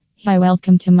Hi,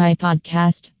 welcome to my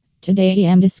podcast. Today I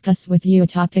am discuss with you a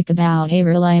topic about a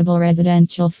reliable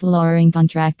residential flooring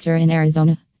contractor in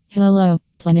Arizona. Hello,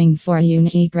 planning for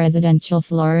unique residential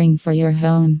flooring for your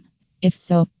home? If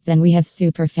so, then we have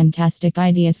super fantastic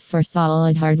ideas for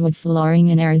solid hardwood flooring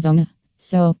in Arizona.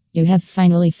 So, you have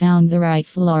finally found the right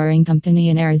flooring company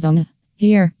in Arizona.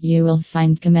 Here, you will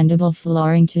find commendable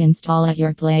flooring to install at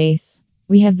your place.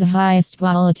 We have the highest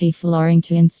quality flooring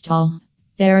to install.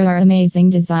 There are amazing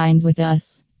designs with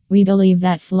us. We believe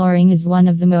that flooring is one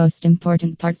of the most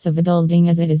important parts of a building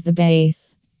as it is the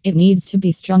base. It needs to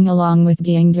be strong along with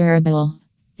being durable.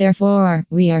 Therefore,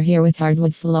 we are here with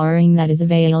hardwood flooring that is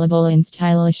available in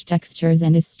stylish textures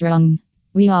and is strong.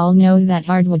 We all know that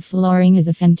hardwood flooring is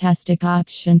a fantastic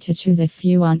option to choose if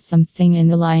you want something in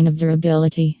the line of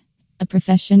durability. A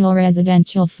professional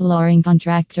residential flooring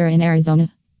contractor in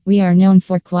Arizona. We are known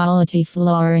for quality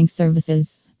flooring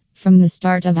services. From the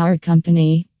start of our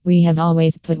company, we have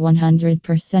always put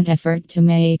 100% effort to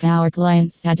make our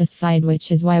clients satisfied,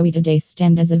 which is why we today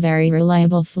stand as a very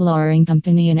reliable flooring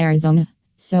company in Arizona.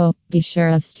 So, be sure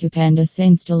of stupendous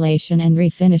installation and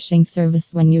refinishing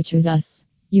service when you choose us.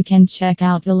 You can check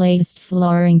out the latest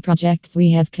flooring projects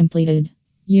we have completed.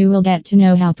 You will get to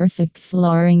know how perfect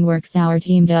flooring works our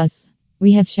team does.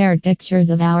 We have shared pictures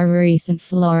of our recent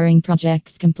flooring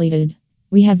projects completed.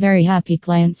 We have very happy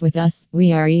clients with us.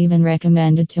 We are even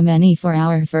recommended to many for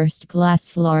our first class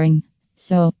flooring.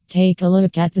 So, take a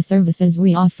look at the services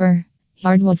we offer.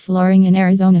 Hardwood flooring in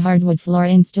Arizona. Hardwood floor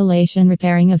installation,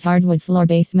 repairing of hardwood floor,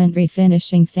 basement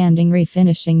refinishing, sanding,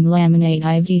 refinishing, laminate,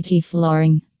 IVT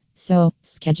flooring. So,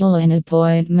 schedule an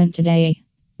appointment today.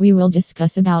 We will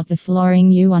discuss about the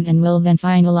flooring you want and will then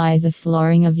finalize a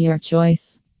flooring of your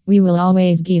choice. We will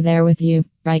always be there with you,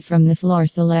 right from the floor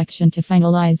selection to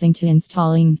finalizing to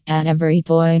installing, at every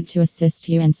point to assist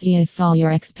you and see if all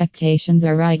your expectations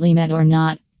are rightly met or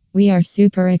not. We are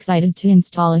super excited to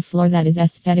install a floor that is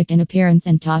aesthetic in appearance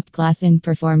and top class in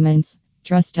performance.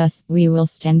 Trust us, we will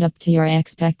stand up to your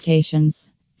expectations.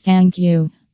 Thank you.